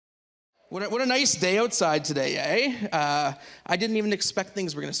What a nice day outside today, eh? I didn't even expect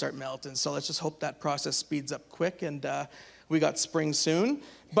things were going to start melting, so let's just hope that process speeds up quick and we got spring soon.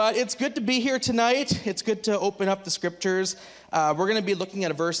 But it's good to be here tonight. It's good to open up the scriptures. We're going to be looking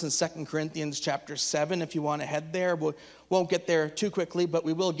at a verse in 2 Corinthians chapter 7 if you want to head there. We won't get there too quickly, but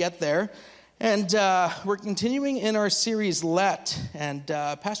we will get there. And we're continuing in our series, Let. And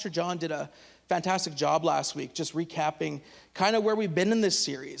Pastor John did a fantastic job last week, just recapping kind of where we've been in this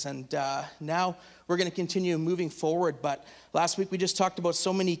series. And now we're going to continue moving forward. But last week we just talked about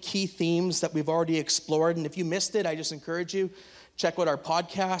so many key themes that we've already explored. And if you missed it, I just encourage you, check out our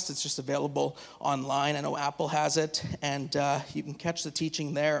podcast. It's just available online. I know Apple has it, and you can catch the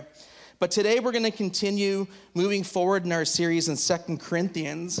teaching there. But today we're going to continue moving forward in our series in 2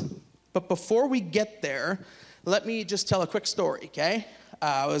 Corinthians. But before we get there, let me just tell a quick story, okay?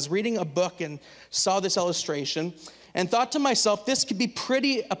 I was reading a book and saw this illustration and thought to myself, this could be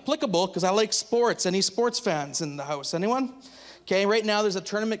pretty applicable because I like sports. Any sports fans in the house? Anyone? Okay, right now there's a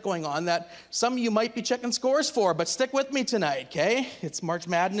tournament going on that some of you might be checking scores for, but stick with me tonight, okay? It's March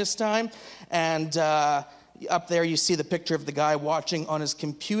Madness time, and up there you see the picture of the guy watching on his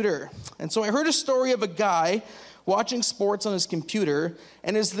computer. And so I heard a story of a guy watching sports on his computer,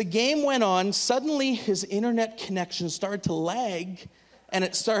 and as the game went on, suddenly his internet connection started to lag, and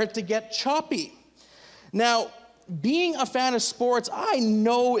it started to get choppy. Now, being a fan of sports, I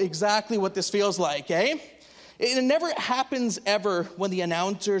know exactly what this feels like, eh? It never happens ever when the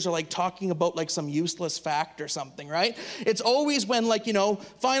announcers are like talking about like some useless fact or something, right? It's always when like,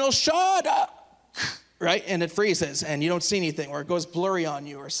 final shot, right? And it freezes and you don't see anything, or it goes blurry on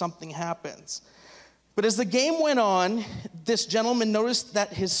you, or something happens. But as the game went on, this gentleman noticed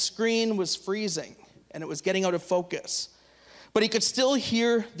that his screen was freezing and it was getting out of focus. But he could still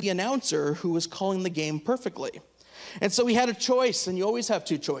hear the announcer who was calling the game perfectly. And so he had a choice, and you always have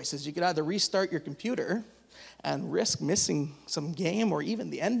two choices. You could either restart your computer and risk missing some game or even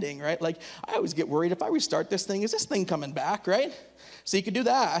the ending, right? Like, I always get worried, if I restart this thing, is this thing coming back, right? So you could do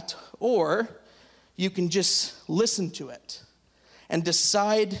that, or you can just listen to it and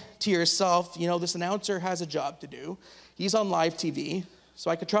decide to yourself, this announcer has a job to do. He's on live TV,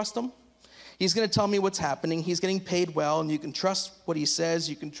 so I could trust him. He's going to tell me what's happening. He's getting paid well, and you can trust what he says.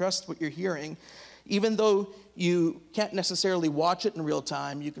 You can trust what you're hearing. Even though you can't necessarily watch it in real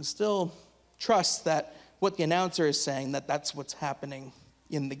time, you can still trust that what the announcer is saying, that's what's happening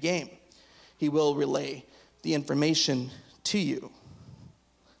in the game. He will relay the information to you.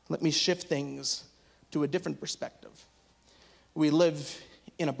 Let me shift things to a different perspective. We live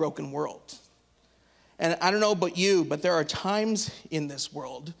in a broken world. And I don't know about you, but there are times in this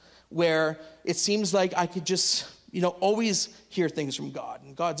world where it seems like I could just, always hear things from God.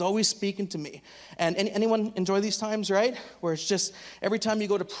 And God's always speaking to me. And anyone enjoy these times, right? Where it's just every time you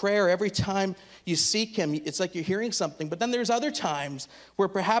go to prayer, every time you seek him, it's like you're hearing something. But then there's other times where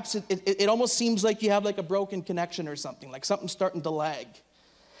perhaps it almost seems like you have like a broken connection or something, like something's starting to lag.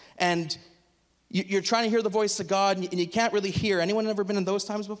 And you're trying to hear the voice of God, and you can't really hear. Anyone ever been in those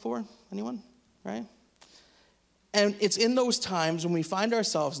times before? Anyone? Right? And it's in those times, when we find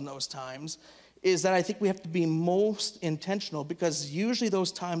ourselves in those times, is that I think we have to be most intentional, because usually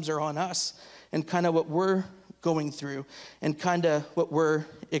those times are on us and kind of what we're going through and kind of what we're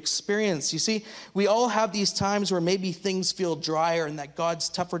experiencing. You see, we all have these times where maybe things feel drier and that God's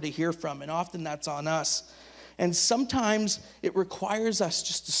tougher to hear from, and often that's on us. And sometimes it requires us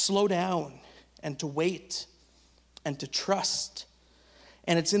just to slow down and to wait and to trust.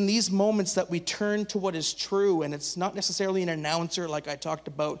 And it's in these moments that we turn to what is true, and it's not necessarily an announcer like I talked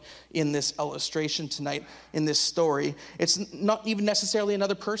about in this illustration tonight, in this story. It's not even necessarily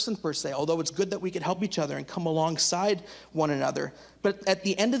another person per se, although it's good that we could help each other and come alongside one another. But at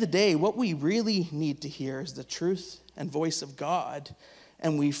the end of the day, what we really need to hear is the truth and voice of God,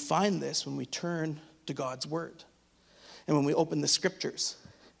 and we find this when we turn to God's word and when we open the scriptures.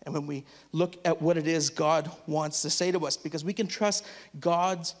 And when we look at what it is God wants to say to us, because we can trust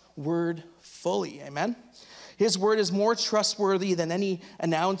God's word fully, amen? His word is more trustworthy than any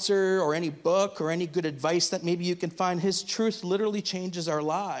announcer or any book or any good advice that maybe you can find. His truth literally changes our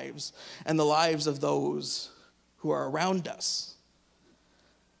lives and the lives of those who are around us.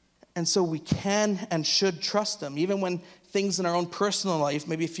 And so we can and should trust him, even when things in our own personal life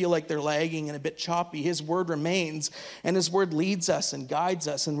maybe feel like they're lagging and a bit choppy. His word remains, and his word leads us and guides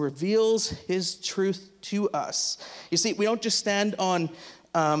us and reveals his truth to us. You see, we don't just stand on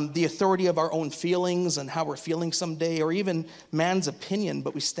the authority of our own feelings and how we're feeling someday, or even man's opinion,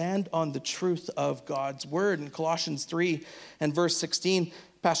 but we stand on the truth of God's word. In Colossians 3 and verse 16,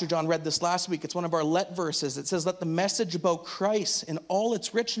 Pastor John read this last week. It's one of our let verses. It says, let the message about Christ in all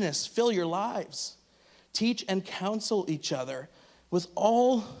its richness fill your lives. Teach and counsel each other with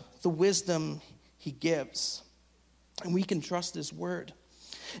all the wisdom he gives. And we can trust his word.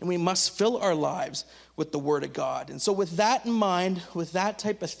 And we must fill our lives with the word of God. And so with that in mind, with that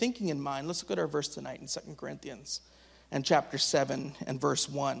type of thinking in mind, let's look at our verse tonight in 2 Corinthians and chapter 7 and verse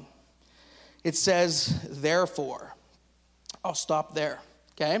 1. It says, therefore, I'll stop there.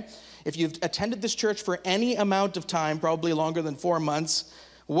 Okay? If you've attended this church for any amount of time, probably longer than 4 months,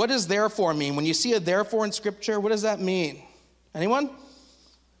 what does therefore mean? When you see a therefore in Scripture, what does that mean? Anyone?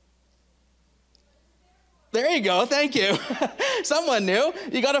 There you go. Thank you. Someone knew.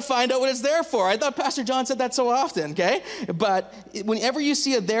 You got to find out what it's there for. I thought Pastor John said that so often, okay? But whenever you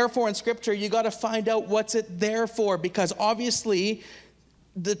see a therefore in Scripture, you got to find out what's it there for, because obviously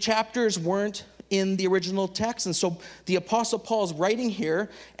the chapters weren't in the original text. And so the Apostle Paul's writing here,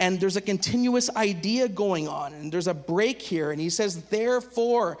 and there's a continuous idea going on, and there's a break here. And he says,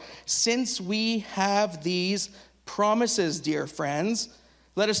 therefore, since we have these promises, dear friends,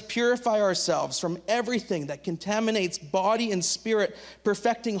 let us purify ourselves from everything that contaminates body and spirit,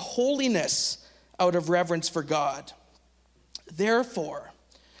 perfecting holiness out of reverence for God. Therefore,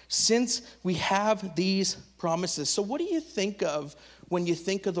 since we have these promises. So what do you think of when you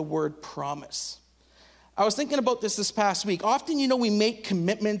think of the word promise? I was thinking about this past week. Often, we make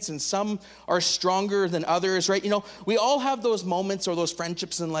commitments and some are stronger than others, right? We all have those moments or those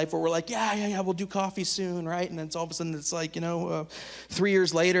friendships in life where we're like, yeah, we'll do coffee soon, right? And then all of a sudden it's like, 3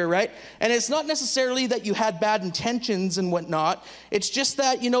 years later, right? And it's not necessarily that you had bad intentions and whatnot. It's just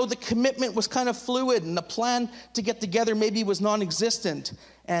that, the commitment was kind of fluid and the plan to get together maybe was non-existent.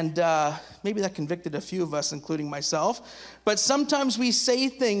 And maybe that convicted a few of us, including myself. But sometimes we say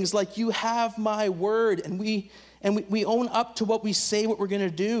things like, you have my word, and we own up to what we say, what we're going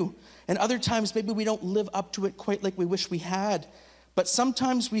to do. And other times, maybe we don't live up to it quite like we wish we had. But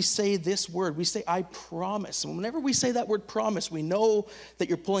sometimes we say this word, we say, I promise. And whenever we say that word promise, we know that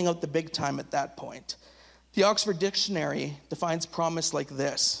you're pulling out the big time at that point. The Oxford Dictionary defines promise like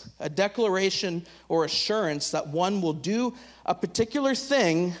this: a declaration or assurance that one will do a particular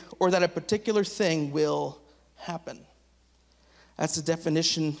thing or that a particular thing will happen. That's the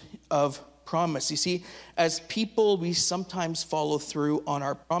definition of promise. You see, as people, we sometimes follow through on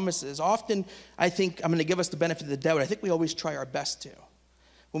our promises. Often, I think, I'm going to give us the benefit of the doubt, I think we always try our best to.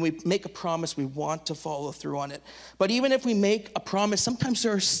 When we make a promise, we want to follow through on it. But even if we make a promise, sometimes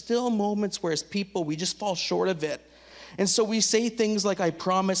there are still moments where as people, we just fall short of it. And so we say things like, I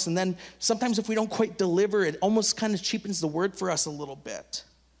promise, and then sometimes if we don't quite deliver, it almost kind of cheapens the word for us a little bit.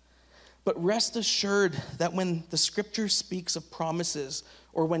 But rest assured that when the Scripture speaks of promises,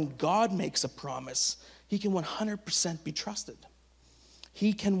 or when God makes a promise, he can 100% be trusted.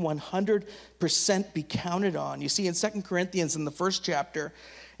 He can 100% be counted on. You see, in 2 Corinthians, in the first chapter,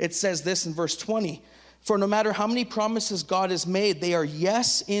 it says this in verse 20, for no matter how many promises God has made, they are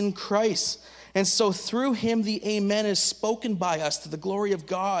yes in Christ. And so through him, the amen is spoken by us to the glory of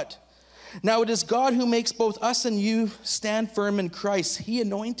God. Now it is God who makes both us and you stand firm in Christ. He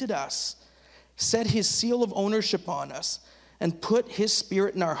anointed us, set his seal of ownership on us, and put his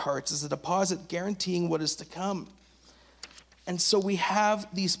Spirit in our hearts as a deposit guaranteeing what is to come. And so we have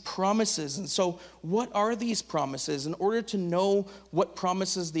these promises. And so what are these promises? In order to know what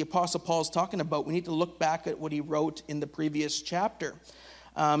promises the Apostle Paul is talking about, we need to look back at what he wrote in the previous chapter.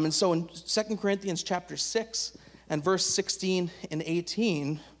 And so in 2 Corinthians chapter 6 and verse 16 and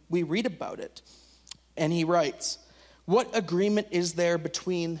 18, we read about it. And he writes, what agreement is there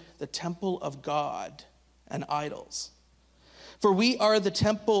between the temple of God and idols? For we are the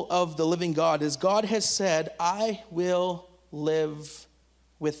temple of the living God. As God has said, I will live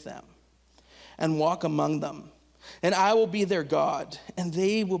with them and walk among them, and I will be their God, and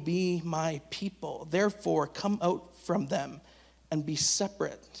they will be my people. Therefore, come out from them and be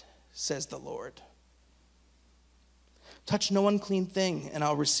separate, says the Lord. Touch no unclean thing, and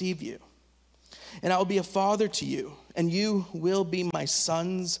I'll receive you. And I will be a father to you, and you will be my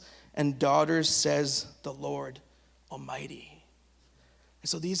sons and daughters, says the Lord Almighty. And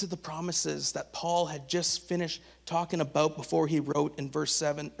so these are the promises that Paul had just finished talking about before he wrote in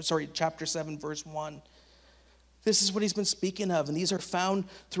chapter 7, verse 1. This is what he's been speaking of, and these are found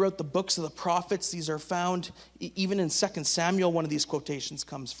throughout the books of the prophets. These are found even in 2 Samuel, one of these quotations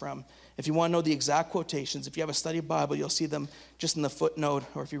comes from. If you want to know the exact quotations, if you have a study Bible, you'll see them just in the footnote,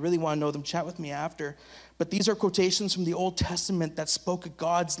 or if you really want to know them, chat with me after. But these are quotations from the Old Testament that spoke of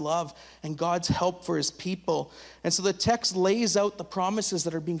God's love and God's help for his people. And so the text lays out the promises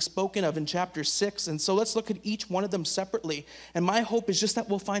that are being spoken of in chapter 6. And so let's look at each one of them separately. And my hope is just that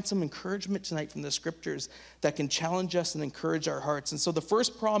we'll find some encouragement tonight from the scriptures that can challenge us and encourage our hearts. And so the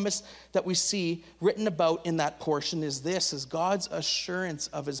first promise that we see written about in that portion is this, is God's assurance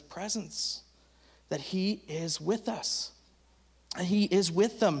of his presence, that he is with us. He is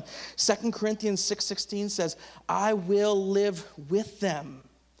with them. 2 Corinthians 6:16 says, I will live with them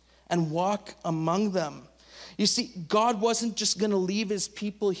and walk among them. You see, God wasn't just going to leave his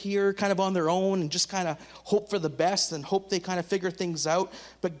people here kind of on their own and just kind of hope for the best and hope they kind of figure things out.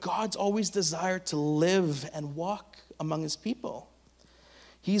 But God's always desired to live and walk among his people.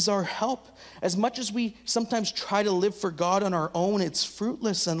 He's our help. As much as we sometimes try to live for God on our own, it's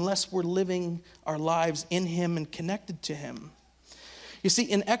fruitless unless we're living our lives in him and connected to him. You see,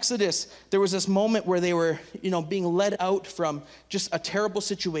 in Exodus, there was this moment where they were, being led out from just a terrible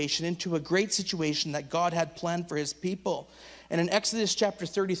situation into a great situation that God had planned for his people. And in Exodus chapter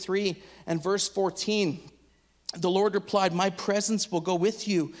 33 and verse 14, the Lord replied, my presence will go with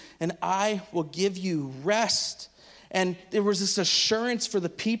you, and I will give you rest. And there was this assurance for the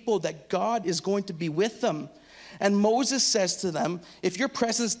people that God is going to be with them. And Moses says to them, if your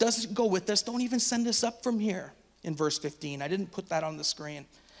presence doesn't go with us, don't even send us up from here. In verse 15. I didn't put that on the screen.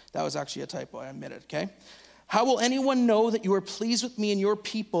 That was actually a typo, I admit it, okay? How will anyone know that you are pleased with me and your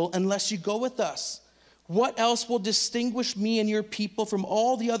people unless you go with us? What else will distinguish me and your people from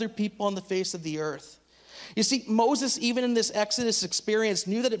all the other people on the face of the earth? You see, Moses, even in this Exodus experience,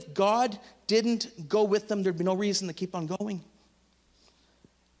 knew that if God didn't go with them, there'd be no reason to keep on going.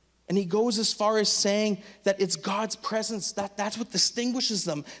 And he goes as far as saying that it's God's presence. That's what distinguishes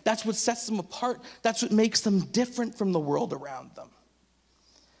them. That's what sets them apart. That's what makes them different from the world around them.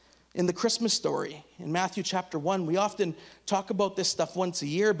 In the Christmas story, in Matthew chapter 1, we often talk about this stuff once a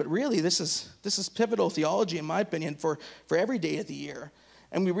year, but really this is pivotal theology, in my opinion, for every day of the year.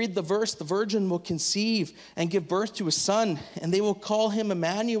 And we read the verse, the virgin will conceive and give birth to a son, and they will call him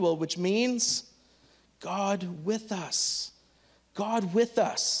Emmanuel, which means God with us. God with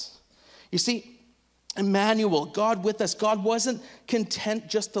us. You see, Emmanuel, God with us. God wasn't content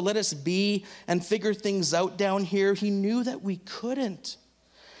just to let us be and figure things out down here. He knew that we couldn't.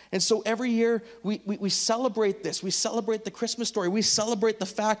 And so every year we celebrate this. We celebrate the Christmas story. We celebrate the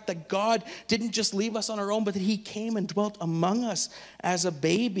fact that God didn't just leave us on our own, but that he came and dwelt among us as a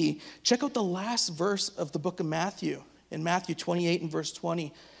baby. Check out the last verse of the book of Matthew. In Matthew 28 and verse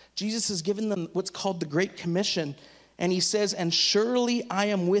 20, Jesus has given them what's called the Great Commission. And he says, and surely I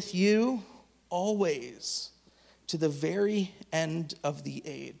am with you always to the very end of the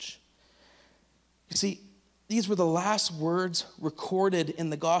age. You see, these were the last words recorded in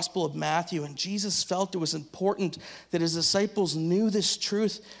the Gospel of Matthew, and Jesus felt it was important that his disciples knew this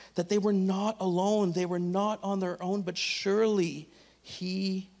truth, that they were not alone, they were not on their own, but surely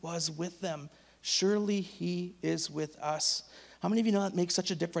he was with them. Surely he is with us. How many of you know that makes such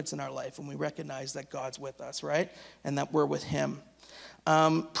a difference in our life when we recognize that God's with us, right? And that we're with him.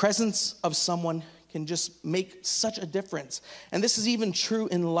 Presence of someone can just make such a difference. And this is even true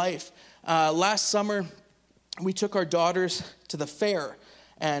in life. Last summer, we took our daughters to the fair.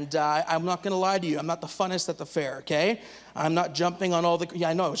 And I'm not going to lie to you. I'm not the funnest at the fair, okay? I'm not jumping on all the,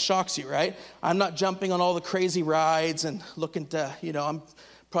 I know it shocks you, right? I'm not jumping on all the crazy rides and looking to, I'm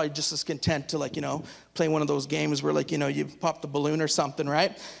probably just as content to play one of those games where you pop the balloon or something,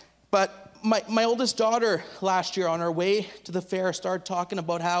 right? But my oldest daughter last year on our way to the fair started talking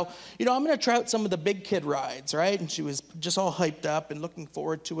about how, I'm going to try out some of the big kid rides, right? And she was just all hyped up and looking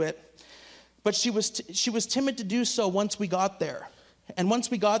forward to it. But she was timid to do so once we got there. And once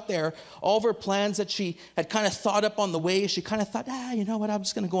we got there, all of her plans that she had kind of thought up on the way, she kind of thought, you know what, I'm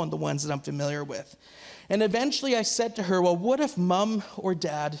just going to go on the ones that I'm familiar with. And eventually I said to her, well, what if mom or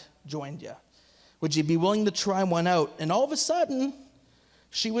dad joined you? Would you be willing to try one out? And all of a sudden,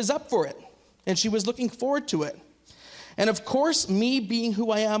 she was up for it. And she was looking forward to it. And of course, me being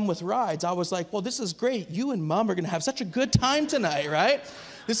who I am with rides, I was like, well, this is great. You and mom are going to have such a good time tonight, right?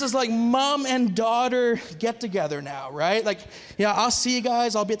 This is like mom and daughter get together now, right? I'll see you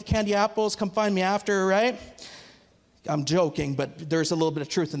guys. I'll be at the Candy Apples. Come find me after, right? I'm joking, but there's a little bit of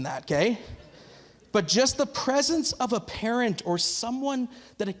truth in that, okay? But just the presence of a parent or someone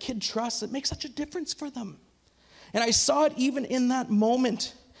that a kid trusts, it makes such a difference for them. And I saw it even in that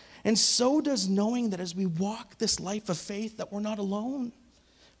moment. And so does knowing that as we walk this life of faith, that we're not alone,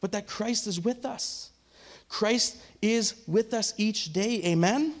 but that Christ is with us. Christ is with us each day,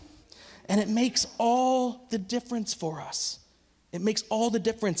 amen? And it makes all the difference for us. It makes all the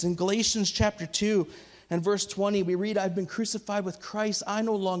difference. In Galatians chapter 2 and verse 20, we read, I've been crucified with Christ. I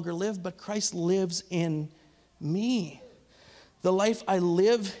no longer live, but Christ lives in me. The life I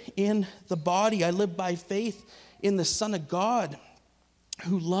live in the body, I live by faith in the Son of God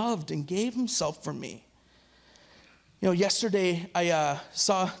who loved and gave himself for me. You know, yesterday I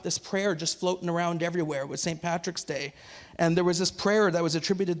saw this prayer just floating around everywhere. It was St. Patrick's Day. And there was this prayer that was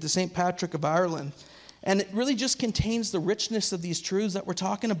attributed to St. Patrick of Ireland. And it really just contains the richness of these truths that we're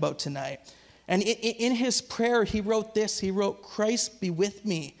talking about tonight. And in his prayer, he wrote this. He wrote, Christ be with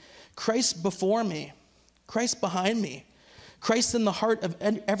me, Christ before me, Christ behind me, Christ in the heart of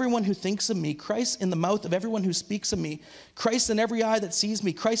everyone who thinks of me, Christ in the mouth of everyone who speaks of me, Christ in every eye that sees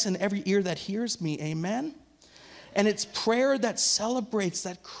me, Christ in every ear that hears me. Amen? And it's prayer that celebrates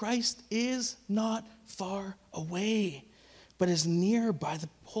that Christ is not far away, but is near by the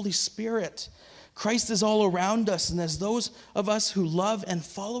Holy Spirit. Christ is all around us, and as those of us who love and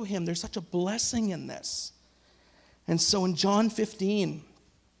follow him, there's such a blessing in this. And so in John 15,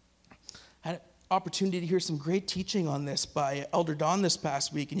 I had an opportunity to hear some great teaching on this by Elder Don this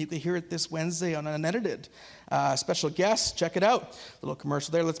past week, and you could hear it this Wednesday on Unedited. Special guest, check it out. Little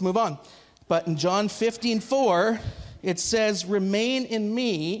commercial there, let's move on. But in John 15:4, it says, remain in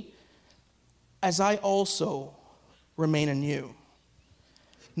me as I also remain in you.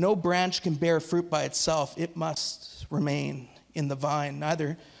 No branch can bear fruit by itself. It must remain in the vine.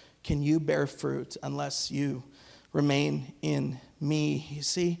 Neither can you bear fruit unless you remain in me. You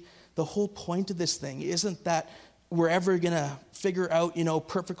see, the whole point of this thing isn't that we're ever going to figure out,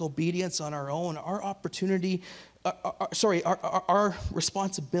 perfect obedience on our own. Our opportunity, our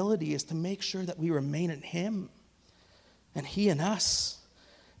responsibility is to make sure that we remain in him and he in us.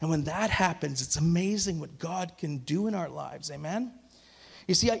 And when that happens, it's amazing what God can do in our lives. Amen?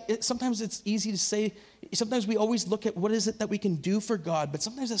 You see, sometimes it's easy to say, sometimes we always look at what is it that we can do for God, but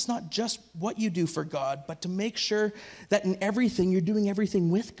sometimes it's not just what you do for God, but to make sure that in everything, you're doing everything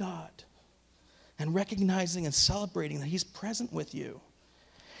with God and recognizing and celebrating that he's present with you.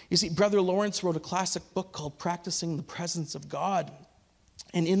 You see, Brother Lawrence wrote a classic book called Practicing the Presence of God.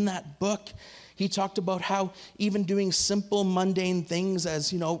 And in that book, he talked about how even doing simple, mundane things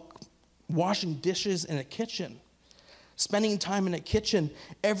as, washing dishes in a kitchen, spending time in a kitchen,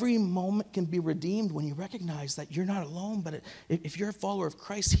 every moment can be redeemed when you recognize that you're not alone, but if you're a follower of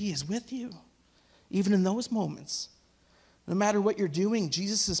Christ, he is with you, even in those moments. No matter what you're doing,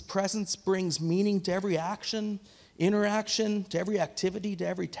 Jesus' presence brings meaning to every action, interaction, to every activity, to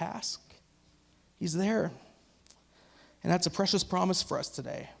every task. He's there. And that's a precious promise for us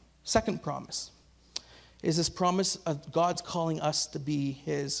today. Second promise is this promise of God's calling us to be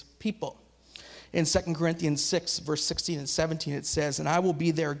his people. In 2 Corinthians 6, verse 16 and 17, it says, and I will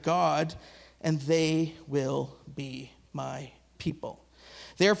be their God, and they will be my people.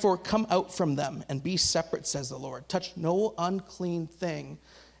 Therefore, come out from them and be separate, says the Lord. Touch no unclean thing,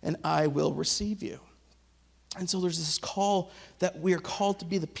 and I will receive you. And so there's this call that we are called to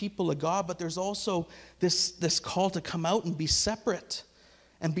be the people of God, but there's also this call to come out and be separate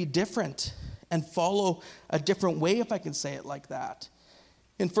and be different and follow a different way, if I can say it like that.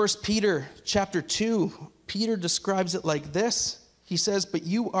 In 1 Peter chapter 2, Peter describes it like this. He says, but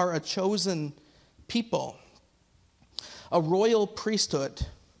you are a chosen people, a royal priesthood,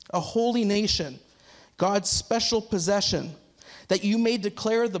 a holy nation, God's special possession, that you may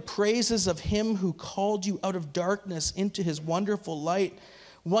declare the praises of him who called you out of darkness into his wonderful light.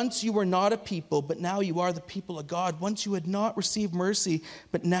 Once you were not a people, but now you are the people of God. Once you had not received mercy,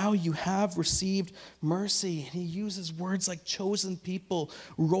 but now you have received mercy. And he uses words like chosen people,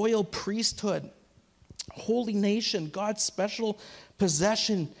 royal priesthood, holy nation, God's special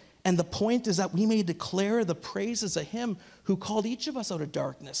possession. And the point is that we may declare the praises of him who called each of us out of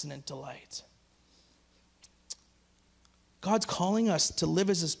darkness and into light. God's calling us to live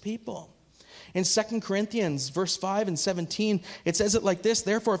as his people. In 2 Corinthians, verse 5 and 17, it says it like this,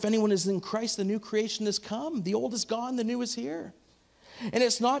 therefore, if anyone is in Christ, the new creation has come. The old is gone, the new is here. And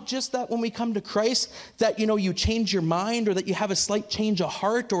it's not just that when we come to Christ that, you change your mind or that you have a slight change of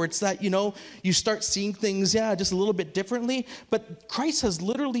heart or it's that, you start seeing things, just a little bit differently. But Christ has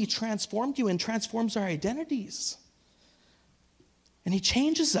literally transformed you and transforms our identities. And he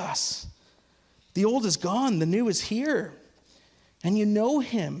changes us. The old is gone, the new is here. And you know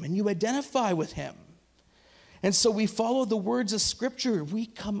him and you identify with him. And so we follow the words of Scripture. We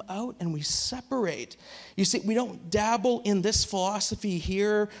come out and we separate. You see, we don't dabble in this philosophy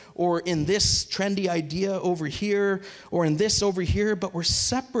here or in this trendy idea over here or in this over here, but we're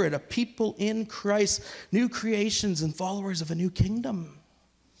separate, a people in Christ, new creations and followers of a new kingdom.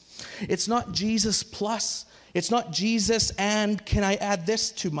 It's not Jesus plus. It's not Jesus and can I add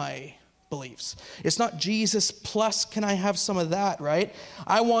this to my beliefs? It's not Jesus plus can I have some of that, right?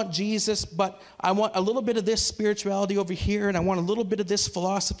 I want Jesus, but I want a little bit of this spirituality over here, and I want a little bit of this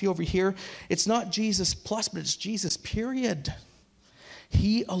philosophy over here. It's not Jesus plus, but it's Jesus, period.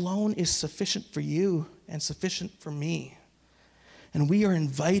 He alone is sufficient for you and sufficient for me. And we are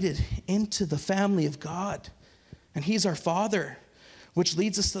invited into the family of God. And he's our Father, which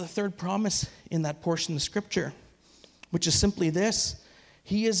leads us to the third promise in that portion of Scripture, which is simply this: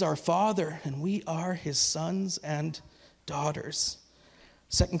 he is our Father, and we are his sons and daughters.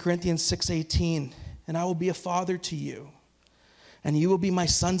 2 Corinthians 6:18, and I will be a father to you, and you will be my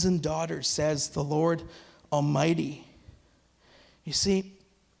sons and daughters, says the Lord Almighty. You see,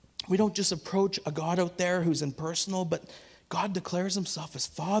 we don't just approach a God out there who's impersonal, but God declares himself as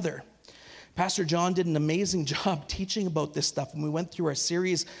Father. Pastor John did an amazing job teaching about this stuff when we went through our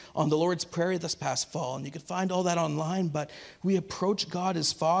series on the Lord's Prayer this past fall, and you can find all that online, but we approach God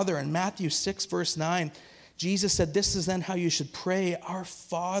as Father. In Matthew 6, verse 9, Jesus said, this is then how you should pray: our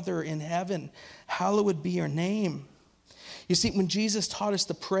Father in heaven, hallowed be your name. You see, when Jesus taught us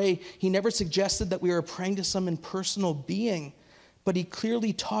to pray, he never suggested that we were praying to some impersonal being, but he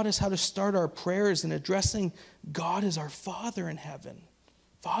clearly taught us how to start our prayers in addressing God as our Father in heaven.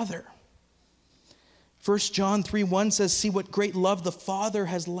 Father. 1 John 3:1 says, see what great love the Father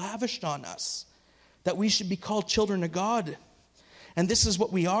has lavished on us, that we should be called children of God. And this is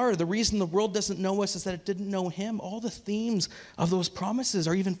what we are. The reason the world doesn't know us is that it didn't know him. All the themes of those promises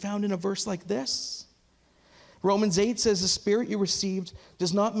are even found in a verse like this. Romans 8 says, the Spirit you received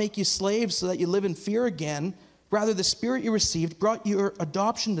does not make you slaves so that you live in fear again. Rather, the Spirit you received brought your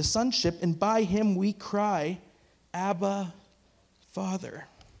adoption to sonship, and by him we cry, Abba, Father.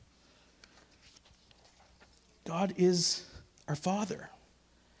 God is our Father,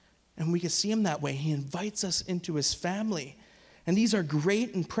 and we can see him that way. He invites us into his family, and these are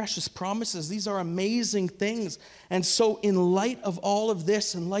great and precious promises. These are amazing things. And so in light of all of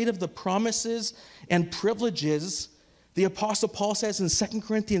this, in light of the promises and privileges, the Apostle Paul says in 2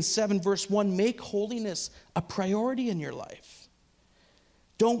 Corinthians 7, verse 1, make holiness a priority in your life.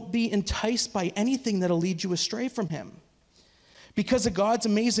 Don't be enticed by anything that'll lead you astray from him. Because of God's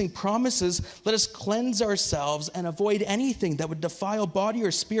amazing promises, let us cleanse ourselves and avoid anything that would defile body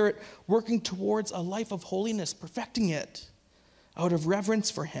or spirit, working towards a life of holiness, perfecting it out of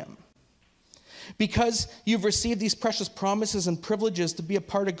reverence for him. Because you've received these precious promises and privileges to be a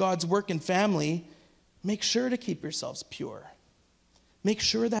part of God's work and family, make sure to keep yourselves pure. Make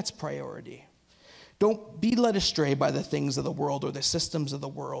sure that's priority. Don't be led astray by the things of the world or the systems of the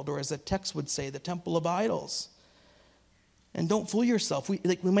world, or as the text would say, the temple of idols. And don't fool yourself. We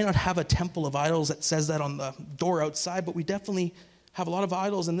might not have a temple of idols that says that on the door outside, but we definitely have a lot of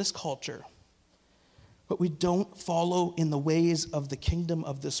idols in this culture. But we don't follow in the ways of the kingdom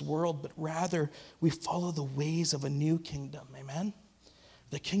of this world, but rather we follow the ways of a new kingdom. Amen?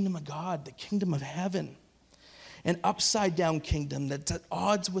 The kingdom of God, the kingdom of heaven. An upside down kingdom that's at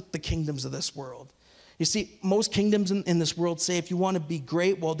odds with the kingdoms of this world. You see, most kingdoms in this world say if you want to be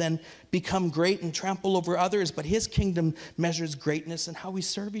great, well then become great and trample over others. But his kingdom measures greatness in how we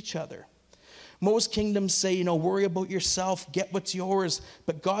serve each other. Most kingdoms say, worry about yourself, get what's yours.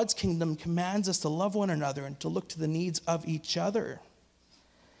 But God's kingdom commands us to love one another and to look to the needs of each other.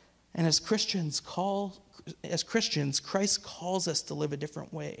 And as Christians, Christ calls us to live a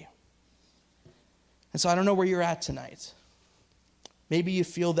different way. And so I don't know where you're at tonight. Maybe you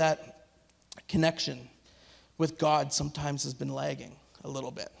feel that connection with God sometimes has been lagging a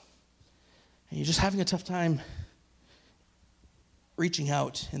little bit. And you're just having a tough time reaching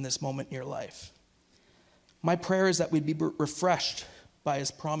out in this moment in your life. My prayer is that we'd be refreshed by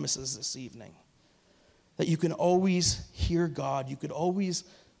his promises this evening. That you can always hear God. You could always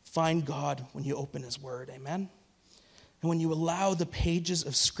find God when you open his word. Amen? And when you allow the pages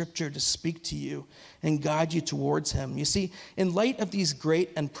of Scripture to speak to you and guide you towards him. You see, in light of these great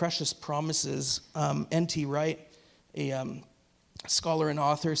and precious promises, N.T. Wright, a scholar and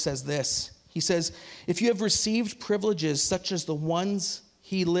author, says this. He says, if you have received privileges such as the ones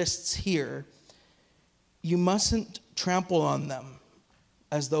he lists here, you mustn't trample on them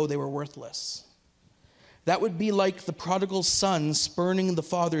as though they were worthless. That would be like the prodigal son spurning the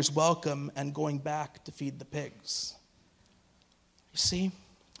father's welcome and going back to feed the pigs. You see,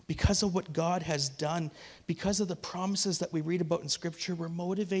 because of what God has done, because of the promises that we read about in Scripture, we're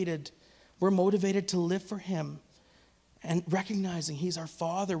motivated. We're motivated to live for him and recognizing he's our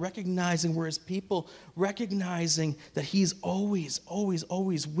Father, recognizing we're his people, recognizing that he's always, always,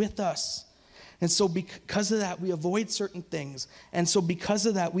 always with us. And so because of that, we avoid certain things. And so because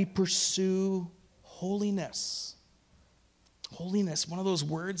of that, we pursue holiness. Holiness, one of those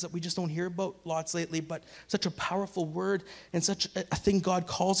words that we just don't hear about lots lately, but such a powerful word and such a thing God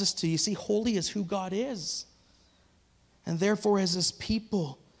calls us to. You see, holy is who God is. And therefore, as his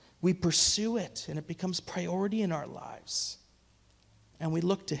people, we pursue it, and it becomes priority in our lives. And we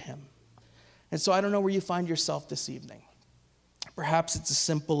look to him. And so I don't know where you find yourself this evening. Perhaps it's as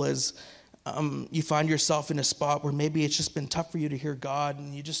simple as you find yourself in a spot where maybe it's just been tough for you to hear God,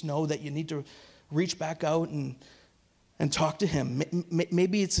 and you just know that you need to reach back out and talk to him.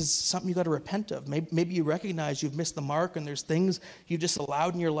 Maybe it's something you got to repent of. Maybe you recognize you've missed the mark and there's things you've just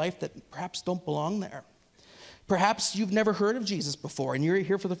allowed in your life that perhaps don't belong there. Perhaps you've never heard of Jesus before and you're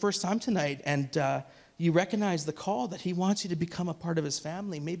here for the first time tonight, and you recognize the call that he wants you to become a part of his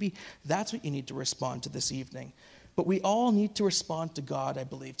family. Maybe that's what you need to respond to this evening. But we all need to respond to God, I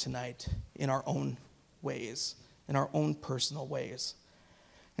believe, tonight in our own ways, in our own personal ways.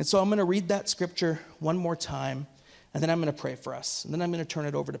 And so I'm going to read that scripture one more time, and then I'm going to pray for us. And then I'm going to turn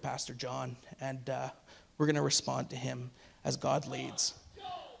it over to Pastor John, and we're going to respond to him as God leads.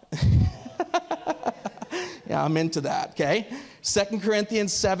 Yeah, I'm into that, okay? 2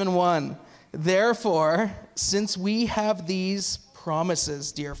 Corinthians 7:1. Therefore, since we have these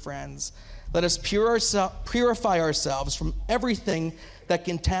promises, dear friends, let us purify ourselves from everything that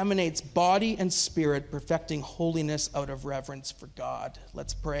contaminates body and spirit, perfecting holiness out of reverence for God.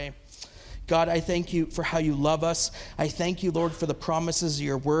 Let's pray. God, I thank you for how you love us. I thank you, Lord, for the promises of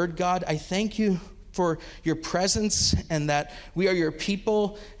your word, God. I thank you for your presence and that we are your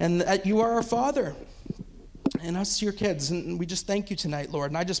people and that you are our Father and us your kids. And we just thank you tonight,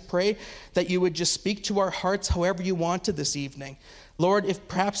 Lord. And I just pray that you would just speak to our hearts however you want to this evening. Lord,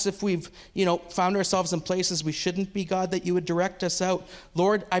 if we've, found ourselves in places we shouldn't be, God, that you would direct us out.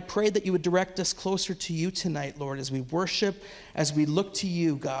 Lord, I pray that you would direct us closer to you tonight, Lord, as we worship, as we look to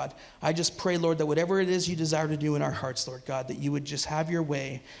you, God. I just pray, Lord, that whatever it is you desire to do in our hearts, Lord God, that you would just have your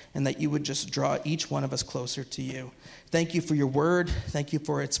way and that you would just draw each one of us closer to you. Thank you for your word. Thank you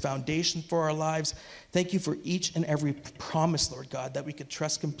for its foundation for our lives. Thank you for each and every promise, Lord God, that we could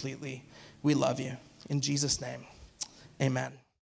trust completely. We love you. In Jesus' name, amen.